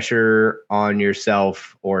putting pressure on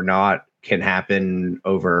yourself or not can happen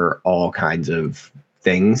over all kinds of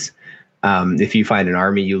things. If you find an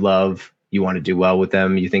army you love, you want to do well with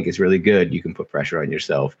them, you think is really good, you can put pressure on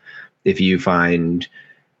yourself. If you find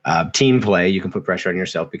team play, you can put pressure on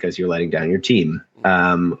yourself because you're letting down your team,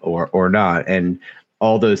 or not. And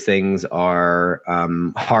all those things are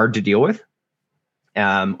hard to deal with.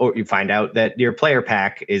 Or you find out that your player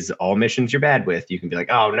pack is all missions you're bad with. You can be like,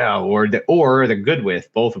 oh no, or they're good with,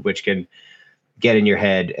 both of which can get in your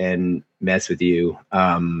head and mess with you.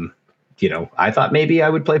 I thought maybe I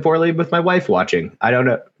would play poorly with my wife watching. I don't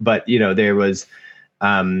know, but there was.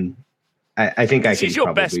 I think I can. She's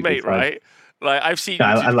your best mate, right? Like I've seen you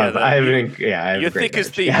I love. You're thick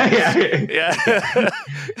as thieves. Yeah.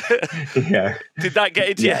 Yeah. Did that get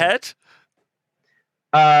into your head?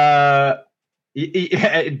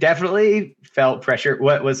 It definitely felt pressure.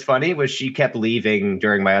 What was funny was she kept leaving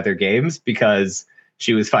during my other games because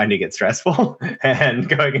she was finding it stressful and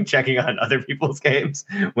going and checking on other people's games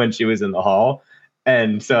when she was in the hall.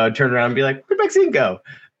 And so I'd turn around and be like, where'd Maxine go?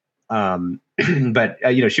 But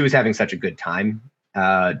she was having such a good time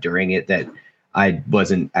during it that I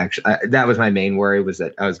wasn't actually, that was my main worry, was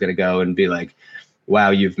that I was going to go and be like, wow,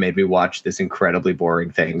 you've made me watch this incredibly boring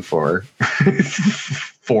thing for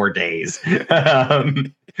 4 days. Like,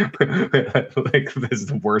 this is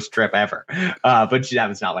the worst trip ever. But that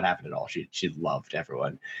was not what happened at all. She loved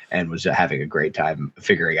everyone and was having a great time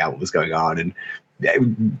figuring out what was going on and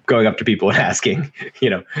going up to people and asking,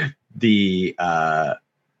 the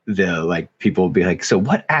like people would be like, so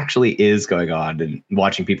what actually is going on, and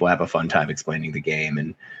watching people have a fun time explaining the game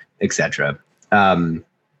and etc. And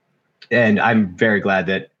I'm very glad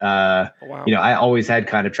that wow. I always had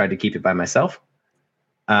kind of tried to keep it by myself.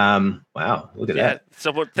 Wow, look at that.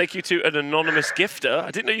 Someone, thank you to an anonymous gifter.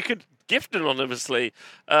 I didn't know you could gift anonymously.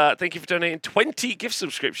 Thank you for donating 20 gift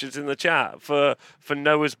subscriptions in the chat for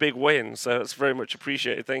Noah's big win. So that's very much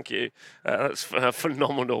appreciated. Thank you. That's a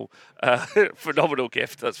phenomenal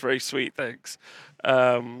gift. That's very sweet. Thanks.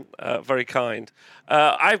 Very kind.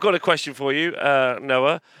 I've got a question for you,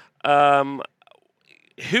 Noah.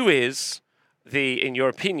 Who is in your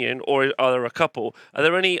opinion, or are there a couple? Are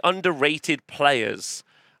there any underrated players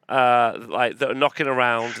like that are knocking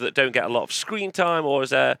around that don't get a lot of screen time, or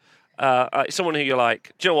is there someone who you're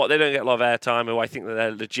like, do you know what, they don't get a lot of airtime, who I think that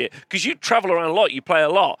they're legit? Because you travel around a lot, you play a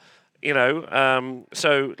lot,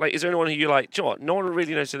 so like, is there anyone who you're like, do you know what, no one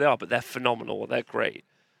really knows who they are, but they're phenomenal, they're great?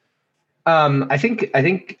 I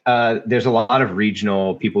think there's a lot of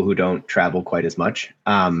regional people who don't travel quite as much,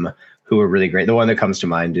 who are really great. The one that comes to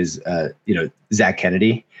mind is Zach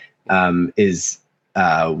Kennedy is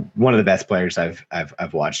one of the best players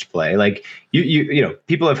I've watched play. Like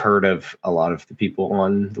people have heard of a lot of the people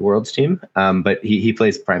on the Worlds team, but he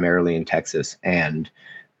plays primarily in Texas, and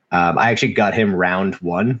I actually got him round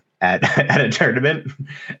 1 at a tournament,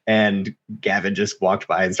 and Gavin just walked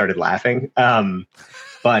by and started laughing.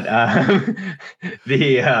 But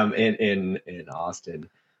in Austin,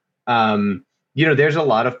 there's a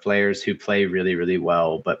lot of players who play really, really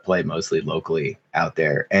well, but play mostly locally out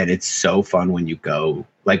there. And it's so fun when you go,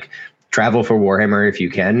 like, travel for Warhammer if you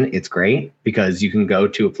can. It's great because you can go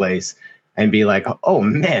to a place and be like, oh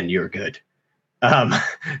man, you're good. Um,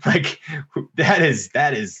 like that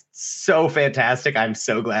is so fantastic. I'm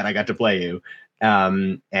so glad I got to play you.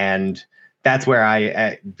 And that's where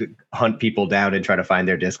I hunt people down and try to find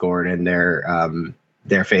their Discord and their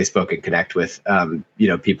Facebook and connect with,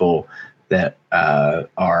 people that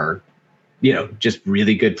are, just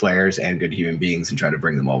really good players and good human beings and try to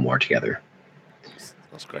bring them all more together.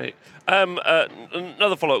 That's great.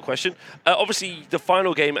 Another follow-up question. Obviously, the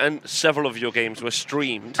final game and several of your games were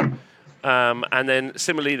streamed. And then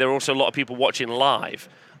similarly, there are also a lot of people watching live.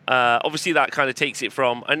 Obviously, that kind of takes it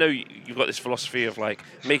from, I know you've got this philosophy of like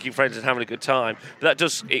making friends and having a good time, but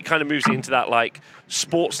it kind of moves it into that like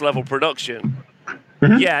sports level production.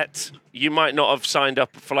 Mm-hmm. Yet you might not have signed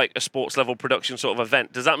up for like a sports level production sort of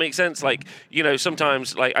event. Does that make sense? Like,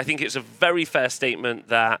 sometimes like I think it's a very fair statement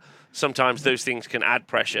that sometimes those things can add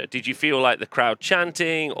pressure. Did you feel like the crowd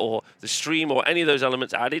chanting or the stream or any of those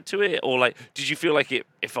elements added to it? Or like, did you feel like it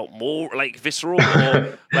felt more like visceral?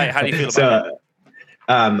 Or like, how do you feel about it?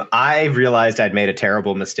 I realized I'd made a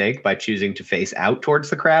terrible mistake by choosing to face out towards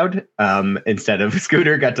the crowd instead of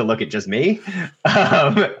Scooter got to look at just me.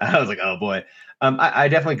 I was like, oh boy. I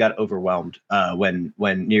definitely got overwhelmed when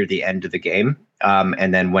near the end of the game.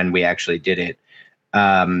 And then when we actually did it,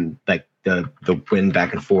 like the wind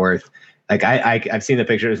back and forth, like I've seen the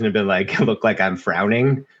pictures and have been like, look like I'm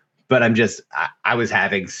frowning, but I was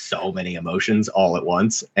having so many emotions all at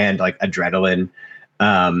once and like adrenaline.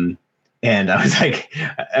 And I was like,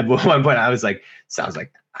 at one point I was like, sounds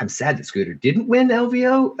like I'm sad that Scooter didn't win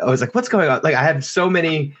LVO. I was like, what's going on? Like I have so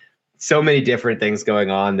many different things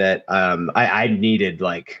going on that I needed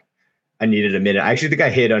a minute. I actually think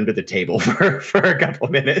I hid under the table for a couple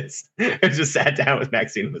of minutes. I just sat down with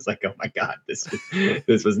Maxine and was like, oh my God, this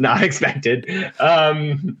was not expected.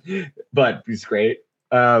 But it was great.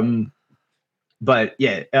 But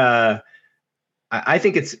yeah, I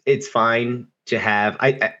think it's fine to have.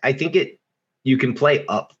 I think you can play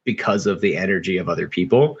up because of the energy of other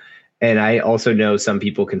people. And I also know some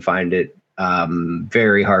people can find it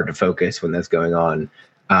very hard to focus when that's going on.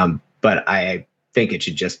 But I think it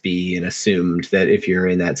should just be assumed that if you're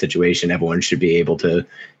in that situation, everyone should be able to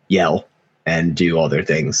yell and do all their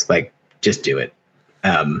things. Like, just do it.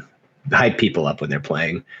 Hype people up when they're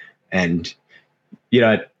playing. And,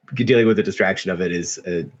 dealing with the distraction of it is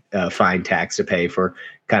a fine tax to pay for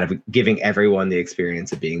kind of giving everyone the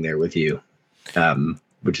experience of being there with you,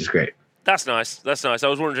 which is great. That's nice. That's nice. I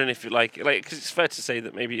was wondering if like, because it's fair to say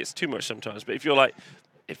that maybe it's too much sometimes, but if you're like,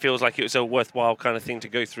 it feels like it was a worthwhile kind of thing to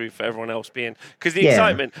go through for everyone else being, because the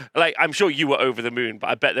excitement, like I'm sure you were over the moon, but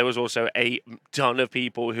I bet there was also a ton of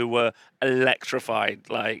people who were electrified.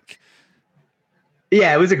 Like,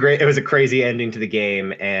 yeah, it was a crazy ending to the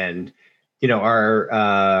game, and our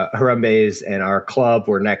Harambe's and our club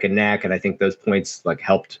were neck and neck, and I think those points like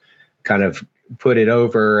helped kind of put it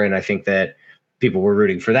over. And I think that people were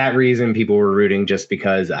rooting for that reason. People were rooting just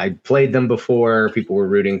because I played them before. People were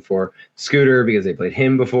rooting for Scooter because they played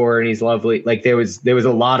him before and he's lovely. Like there was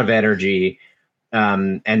a lot of energy.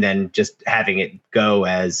 And then just having it go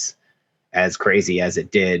as crazy as it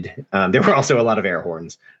did. There were also a lot of air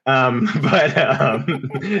horns. But that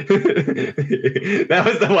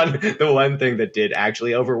was the one thing that did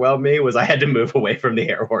actually overwhelm me was I had to move away from the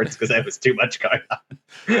air horns because there was too much going on.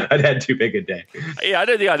 I'd had too big a day. Yeah, I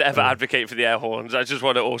don't think I'd ever advocate for the air horns. I just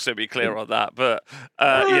want to also be clear on that. But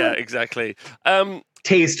yeah, exactly. A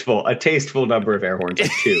tasteful number of air horns,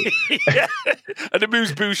 like 2. Yeah. And a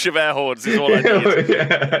moose-boosh of air horns is all I need.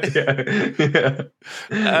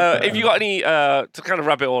 If you got any, to kind of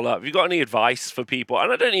wrap it all up, have you got any advice for people?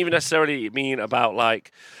 And I don't even necessarily mean about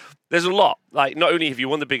like, there's a lot. Like, not only have you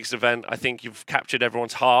won the biggest event, I think you've captured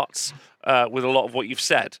everyone's hearts with a lot of what you've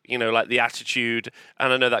said. Like the attitude,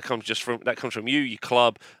 and I know that comes from you, your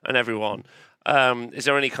club, and everyone. Is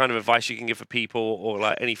there any kind of advice you can give for people, or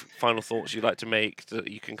like any final thoughts you'd like to make that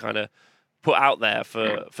you can kind of put out there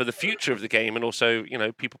for the future of the game and also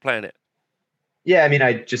people playing it? Yeah, I mean,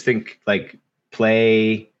 I just think like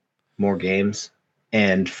play more games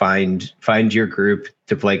and find your group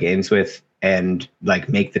to play games with and like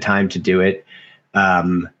make the time to do it.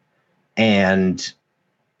 And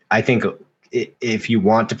I think if you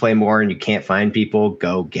want to play more and you can't find people,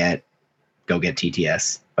 go get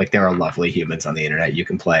TTS. Like there are lovely humans on the internet you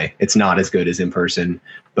can play. It's not as good as in person,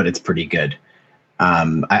 but it's pretty good.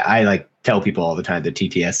 I like tell people all the time that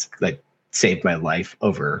TTS like saved my life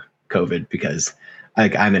over COVID because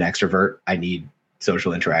like I'm an extrovert. I need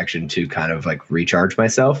social interaction to kind of like recharge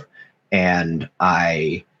myself. And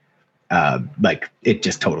I like it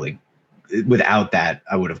just totally, without that,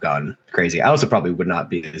 I would have gone crazy. I also probably would not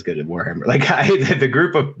be as good at Warhammer. Like the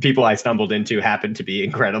group of people I stumbled into happened to be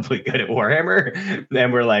incredibly good at Warhammer.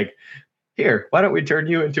 And we're like, here, why don't we turn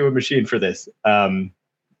you into a machine for this?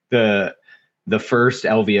 The first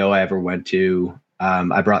LVO I ever went to,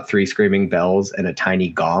 I brought 3 screaming bells and a tiny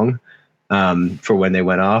gong for when they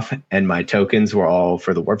went off. And my tokens were all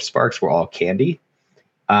for the warp sparks were all candy.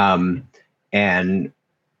 And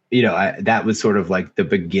you know, that was sort of like the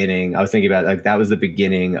beginning. I was thinking about like that was the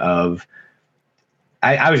beginning of.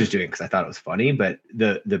 I was just doing it because I thought it was funny, but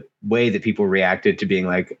the way that people reacted to being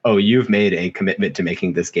like, "Oh, you've made a commitment to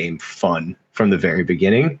making this game fun from the very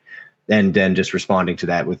beginning," and then just responding to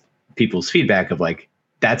that with people's feedback of like,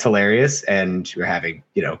 "That's hilarious," and you're having,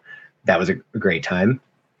 you know, that was a great time.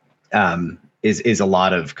 Is a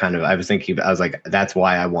lot of kind of. I was thinking. I was like, that's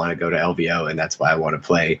why I want to go to LVO, and that's why I want to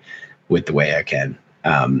play with the way I can.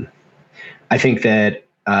 I think that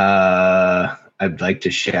I'd like to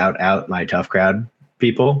shout out my Tough Crowd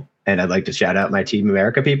people, and I'd like to shout out my Team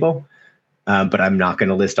America people, but I'm not going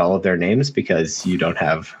to list all of their names because you don't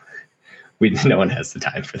have. No one has the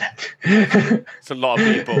time for that. It's a lot of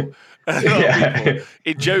people. Yeah.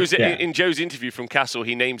 In Joe's interview from Castle,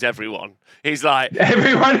 he names everyone. He's like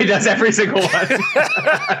everyone. He does every single one.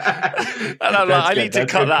 And I'm like, I need to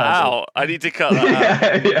cut that out. I need to cut that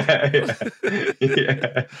out.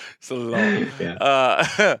 Yeah. It's a lot.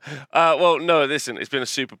 Yeah. Well, Noah, listen, it's been a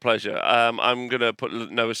super pleasure. I'm gonna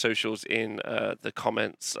put Noah's socials in the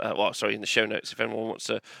comments. In the show notes if anyone wants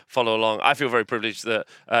to follow along. I feel very privileged that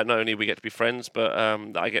not only we get to be friends, but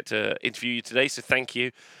that I get to interview you today. So thank you.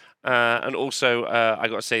 And also, I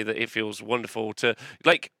got to say that it feels wonderful to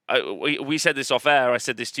we said this off air. I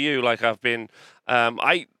said this to you. Like I've been,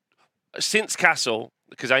 since Castle,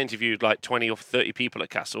 because I interviewed like 20 or 30 people at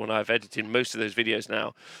Castle, and I've edited most of those videos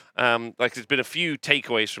now. There's been a few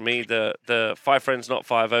takeaways from me. The 5 Friends Not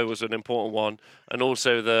 5-0 was an important one, and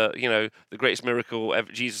also the greatest miracle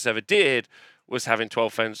Jesus ever did was having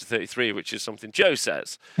 12 friends to 33, which is something Joe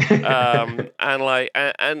says. And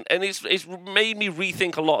it's made me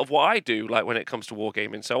rethink a lot of what I do, like when it comes to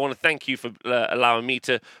wargaming. So I want to thank you for allowing me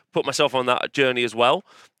to put myself on that journey as well.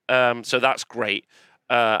 So that's great.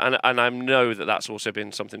 And I know that that's also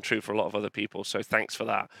been something true for a lot of other people. So thanks for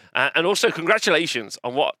that. And also congratulations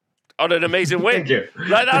on an amazing win. Thank you.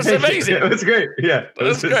 That's amazing. It was great. Yeah. It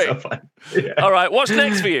was great. So fun. Yeah. All right. What's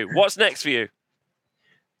next for you?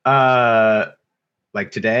 Like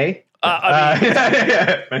today? I think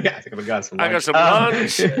I've got some lunch. I got some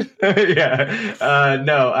lunch. Yeah.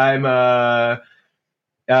 No, I'm right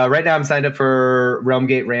now I'm signed up for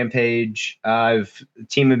Realmgate Rampage. I've a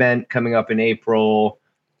team event coming up in April.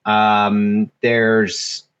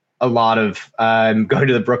 There's a lot of I'm going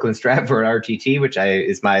to the Brooklyn Stratford RTT, which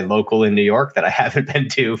is my local in New York that I haven't been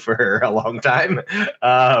to for a long time.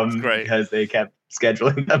 That's great. Because they kept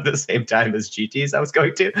scheduling them the same time as GTs I was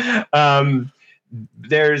going to. I'm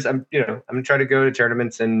gonna try to go to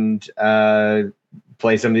tournaments and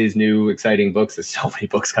play some of these new exciting books. There's so many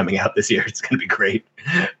books coming out this year. It's gonna be great.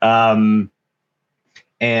 We're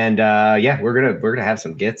gonna have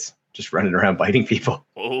some gits just running around biting people.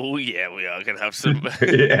 Oh yeah, we are gonna have some.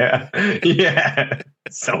 yeah,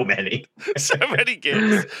 so many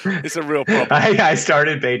gits. It's a real problem. I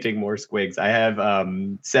started painting more squigs. I have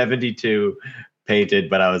 72 painted,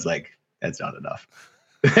 but I was like, that's not enough.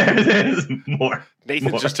 There's more.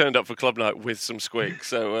 Nathan just turned up for club night with some squigs,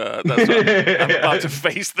 so that's what I'm about to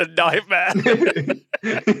face the nightmare.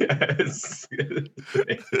 Yes.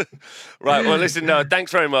 Right, well, listen, Noah,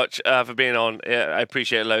 thanks very much for being on. I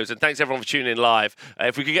appreciate it loads, and thanks everyone for tuning in live.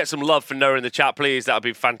 If we could get some love for Noah in the chat, please, that would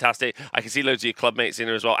be fantastic. I can see loads of your club mates in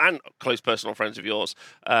there as well, and close personal friends of yours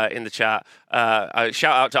in the chat. Shout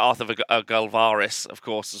out to Arthur Galvaris, of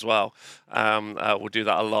course, as well. We'll do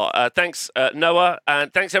that a lot. Thanks, Noah,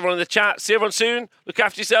 and thanks everyone in the chat. See everyone soon. Look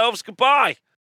after yourselves. Goodbye.